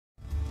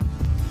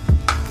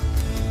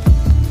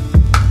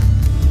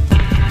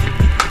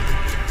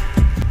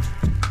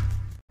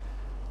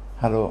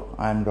Hello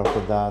I am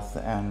doctor Das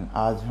and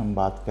आज हम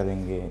बात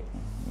करेंगे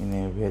इन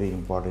a very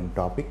important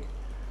topic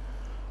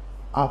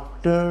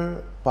after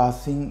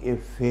passing A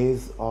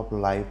phase of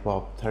life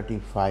of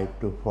 35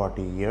 to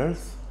 40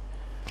 years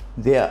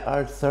there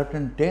are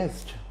certain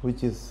tests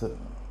which is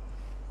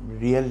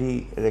really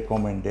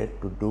recommended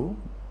to do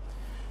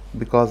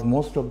because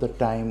most of the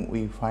time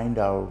we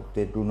find out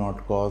they do not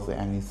cause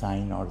any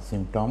sign or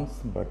symptoms,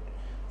 but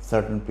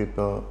certain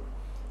people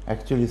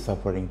actually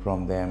suffering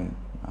from them,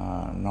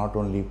 not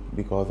only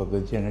because of the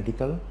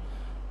genetical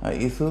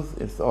issues,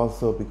 it's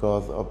also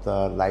because of the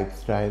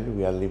lifestyle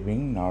we are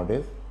living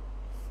nowadays.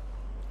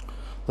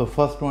 The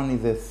first one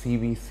is a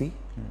CBC,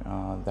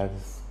 that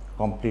is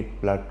complete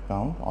blood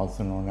count,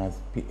 also known as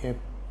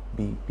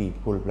FBP,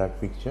 full blood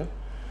picture.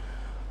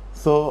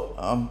 So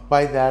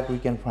by that we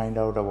can find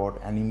out about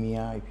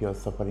anemia if you are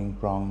suffering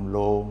from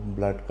low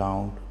blood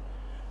count,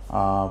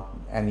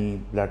 any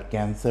blood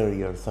cancer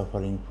you are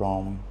suffering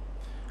from,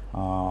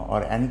 or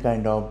any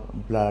kind of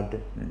blood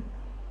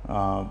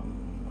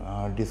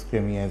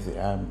dyschemia,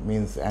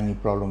 means any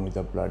problem with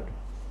the blood.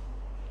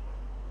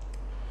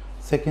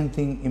 Second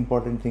thing,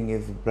 important thing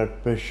is blood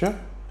pressure.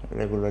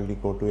 Regularly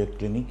go to a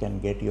clinic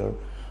and get your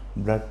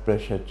blood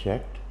pressure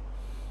checked.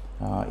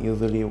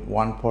 Usually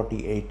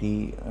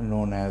 140/80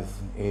 known as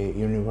a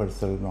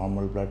universal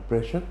normal blood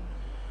pressure,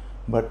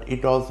 but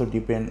it also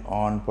depends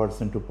on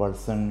person to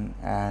person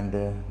and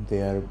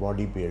their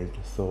body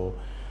build. So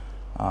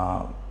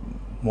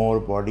more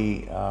body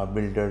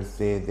builders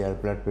say their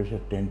blood pressure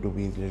tend to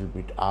be a little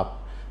bit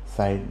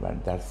upside,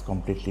 but that's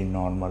completely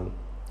normal.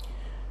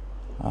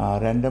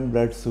 Random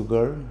blood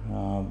sugar,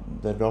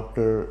 the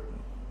doctor,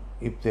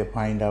 if they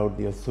find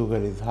out your sugar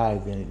is high,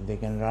 then they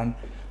can run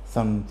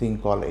something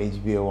called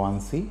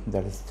HbA1c,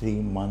 that is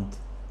 3-month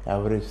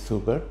average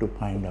sugar, to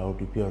find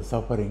out if you are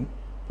suffering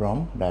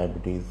from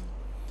diabetes.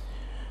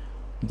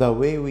 The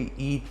way we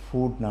eat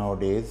food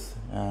nowadays,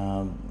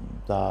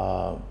 the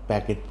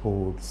packet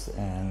foods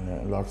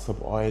and lots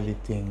of oily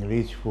thing,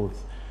 rich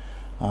foods,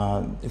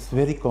 it's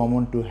very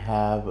common to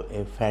have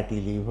a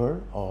fatty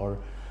liver or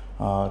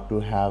to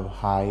have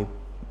high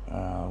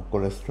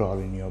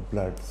cholesterol in your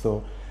blood.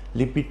 So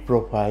lipid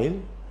profile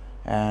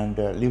and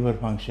liver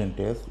function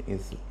test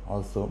is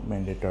also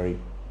mandatory.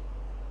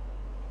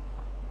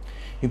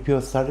 If you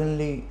are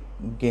suddenly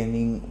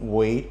gaining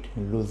weight,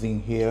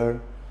 losing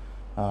hair,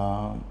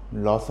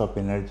 loss of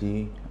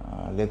energy,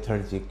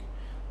 lethargic,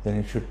 then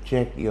you should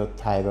check your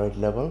thyroid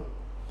level.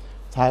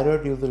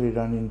 Thyroid usually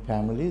run in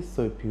families,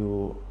 so if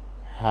you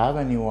have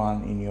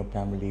anyone in your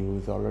family who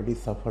is already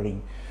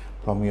suffering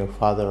from your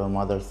father or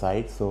mother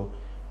side, so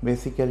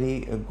basically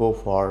go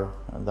for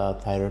the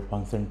thyroid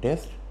function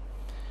test.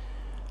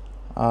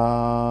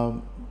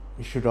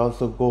 You should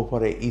also go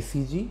for a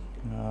ECG,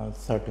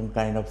 certain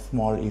kind of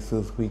small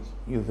issues which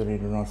usually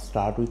do not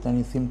start with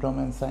any symptom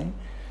and sign,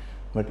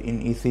 but in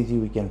ECG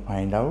we can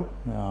find out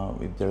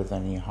if there is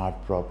any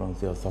heart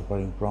problems you are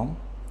suffering from.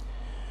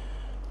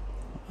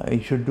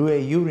 You should do a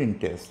urine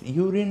test.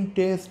 Urine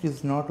test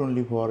is not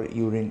only for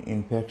urine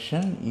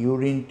infection.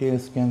 Urine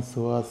test can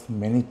show us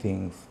many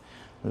things,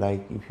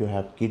 like if you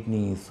have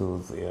kidney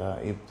issues,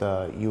 if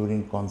the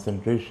urine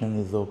concentration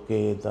is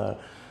okay,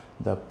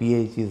 the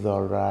pH is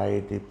all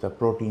right, if the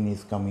protein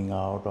is coming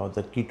out or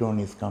the ketone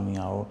is coming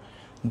out.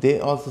 They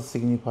also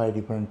signify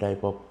different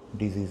type of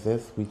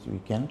diseases which we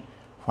can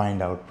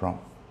find out from.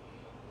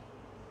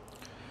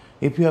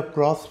 If you have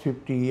crossed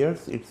 50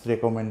 years, it's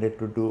recommended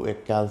to do a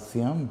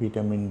calcium,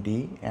 vitamin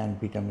D and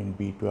vitamin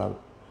B12.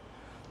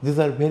 These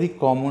are very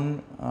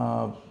common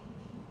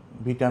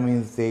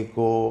vitamins. They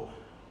go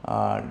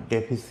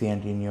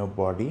deficient in your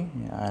body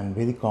and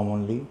very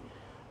commonly,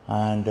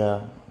 and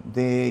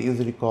they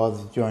usually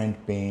cause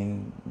joint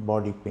pain,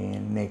 body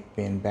pain, neck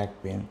pain,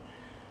 back pain,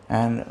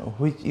 and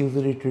which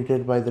usually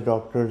treated by the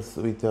doctors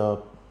with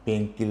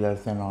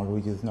painkillers and all,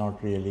 which is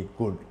not really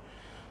good.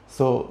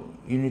 So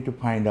you need to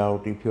find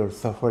out if you are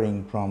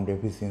suffering from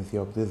deficiency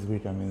of these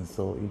vitamins.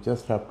 So you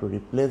just have to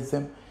replace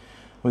them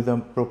with a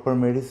proper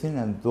medicine,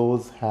 and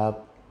those have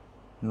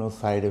no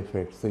side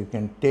effects. So you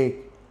can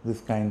take this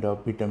kind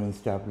of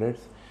vitamins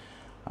tablets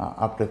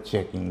after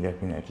checking,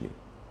 definitely.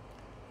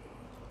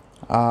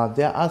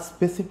 There are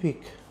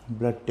specific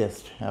blood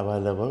tests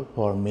available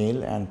for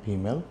male and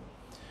female.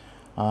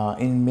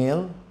 In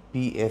male,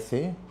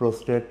 PSA,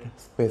 prostate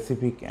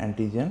specific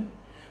antigen,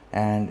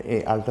 and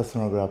a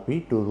ultrasonography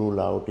to rule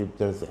out if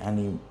there's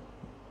any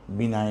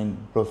benign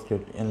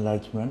prostate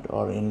enlargement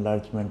or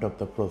enlargement of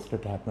the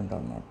prostate happened or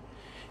not.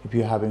 If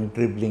you're having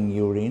dribbling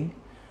urine,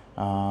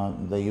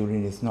 the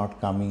urine is not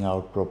coming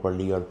out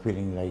properly, or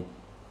feeling like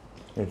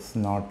it's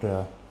not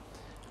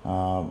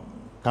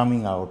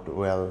coming out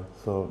well,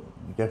 so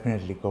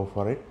definitely go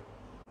for it.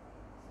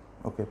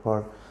 Okay,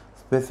 for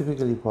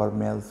specifically for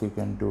males, you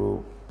can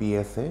do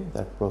PSA,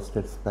 that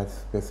prostate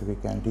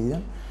specific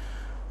antigen,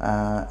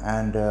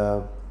 and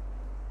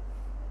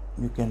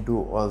you can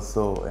do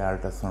also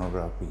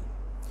ultrasonography.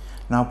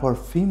 Now for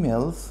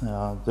females,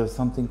 there's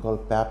something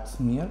called pap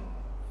smear.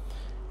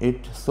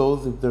 It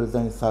shows if there is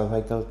any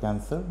cervical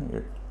cancer.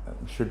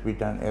 should be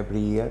done every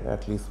year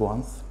at least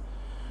once.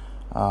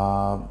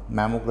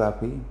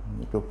 Mammography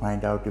to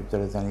find out if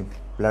there is any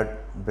blood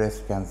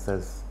breast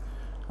cancers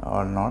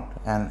or not,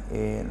 and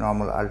a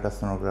normal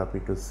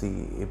ultrasonography to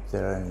see if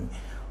there are any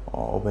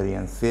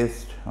ovarian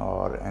cyst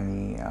or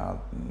any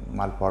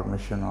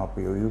malformation of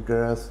your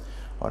uterus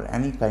or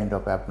any kind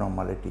of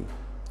abnormality.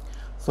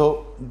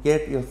 So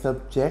get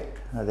yourself checked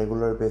on a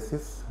regular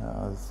basis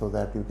so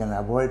that you can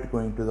avoid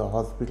going to the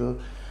hospital,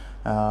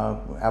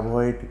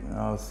 avoid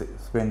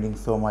spending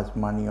so much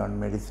money on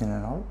medicine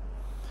and all.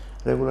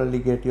 Regularly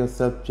get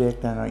yourself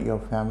checked and your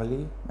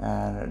family,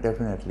 and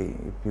definitely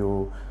if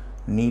you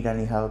need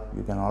any help,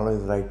 you can always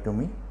write to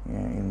me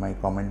in my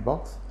comment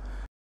box.